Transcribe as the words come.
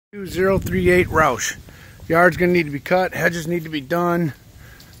2038 rausch. Yard's gonna need to be cut, hedges need to be done,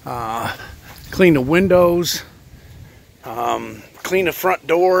 clean the windows, clean the front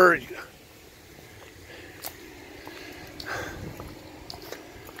door.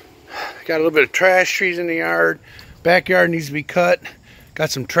 Got a little bit of trash trees in the yard. Backyard needs to be cut.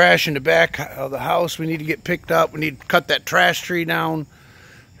 Got some trash in the back of the house we need to get picked up. We need to cut that trash tree down.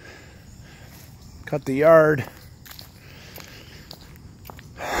 Cut the yard.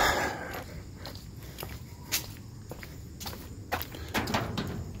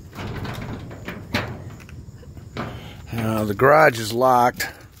 The garage is locked.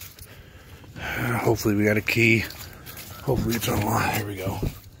 Hopefully we got a key. Hopefully it's unlocked. Here we go.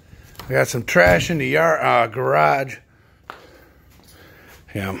 We got some trash in the yard, garage.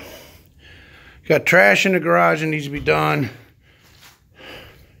 Yeah. Got trash in the garage that needs to be done.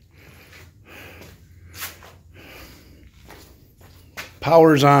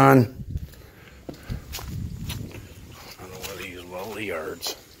 Power's on. Another these lonely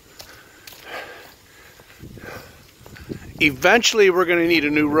yards. Eventually, we're going to need a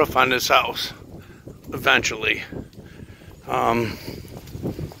new roof on this house. Eventually.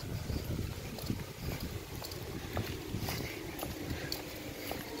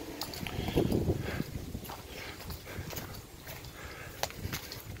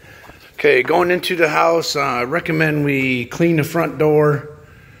 Okay, going into the house, I recommend we clean the front door.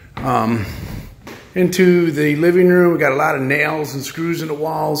 Into the living room, we got a lot of nails and screws in the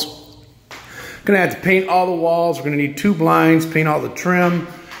walls. Gonna have to paint all the walls. We're gonna need 2 blinds, paint all the trim.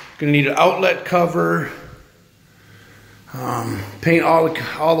 Gonna need an outlet cover. Paint all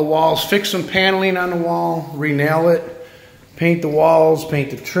the walls, fix some paneling on the wall, re-nail it, paint the walls,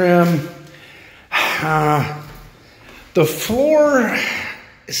 paint the trim. The floor,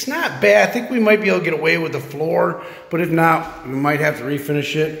 it's not bad. I think we might be able to get away with the floor, but if not, we might have to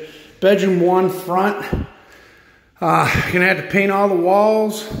refinish it. Bedroom 1 front. Gonna have to paint all the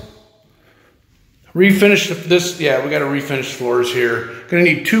walls. Refinish this, yeah, we got to refinish floors here. Gonna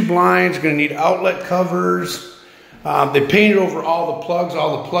need 2 blinds, gonna need outlet covers. They painted over all the plugs.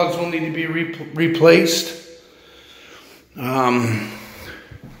 All the plugs will need to be replaced. Let's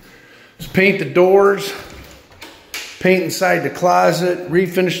paint the doors. Paint inside the closet.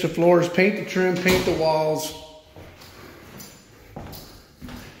 Refinish the floors. Paint the trim. Paint the walls.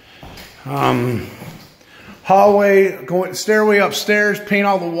 Hallway, stairway upstairs. Paint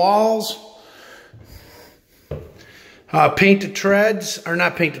all the walls. Paint the treads, or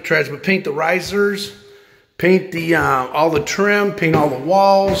not paint the treads, but paint the risers. Paint the all the trim, paint all the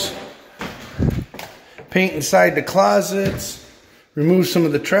walls. Paint inside the closets. Remove some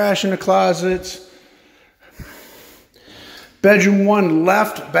of the trash in the closets. Bedroom 1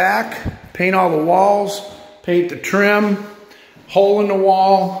 left back, paint all the walls. Paint the trim, hole in the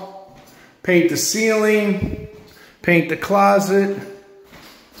wall. Paint the ceiling. Paint the closet.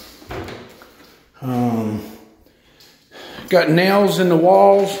 Got nails in the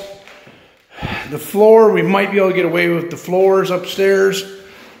walls. The floor, we might be able to get away with the floors upstairs.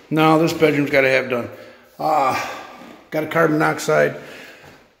 No, this bedroom's got to have done. Got a carbon monoxide.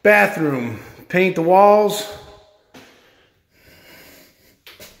 Bathroom, paint the walls.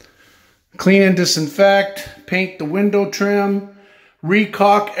 Clean and disinfect. Paint the window trim.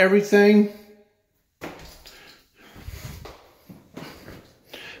 Recaulk everything.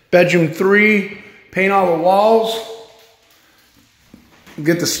 Bedroom 3, paint all the walls.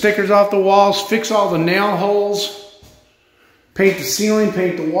 Get the stickers off the walls, fix all the nail holes, paint the ceiling,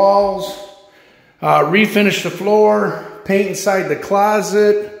 paint the walls, refinish the floor, paint inside the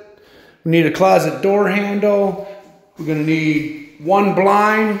closet. We need a closet door handle. We're going to need 1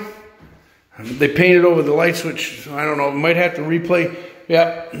 blind. They painted over the light switch. I don't know, we might have to replace.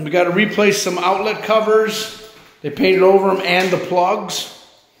 Yep, we got to replace some outlet covers. They painted over them and the plugs.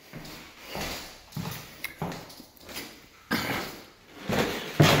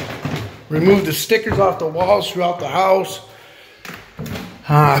 Remove the stickers off the walls throughout the house.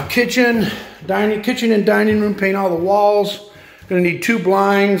 Kitchen and dining room, paint all the walls. Gonna need 2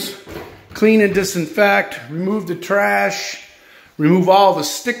 blinds. Clean and disinfect. Remove the trash. Remove all the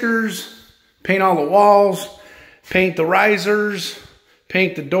stickers. Paint all the walls. Paint the risers.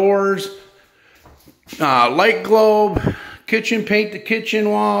 Paint the doors. Light globe. Kitchen, paint the kitchen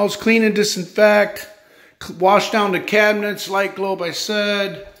walls. Clean and disinfect. Wash down the cabinets. Light globe, I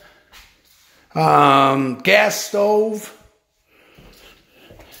said. Gas stove.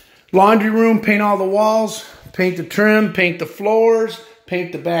 Laundry room, paint all the walls. Paint the trim, paint the floors.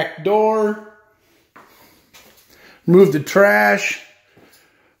 Paint the back door. Remove the trash.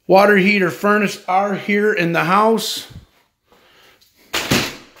 Water heater, furnace are here in the house.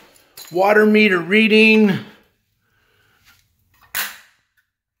 Water meter reading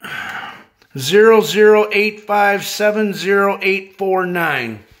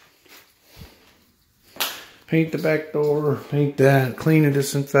 008570849. Paint the back door, paint that, clean and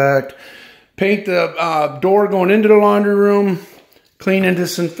disinfect. Paint the door going into the laundry room, clean and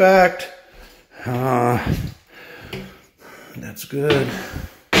disinfect. That's good.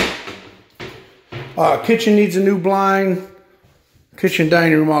 Kitchen needs a new blind. Kitchen,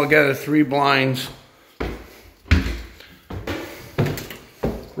 dining room altogether, 3 blinds.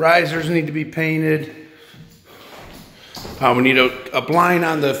 Risers need to be painted. We need a blind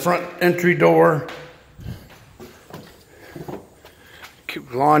on the front entry door.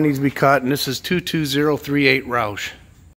 Lawn needs to be cut, and this is 22038 Rausch.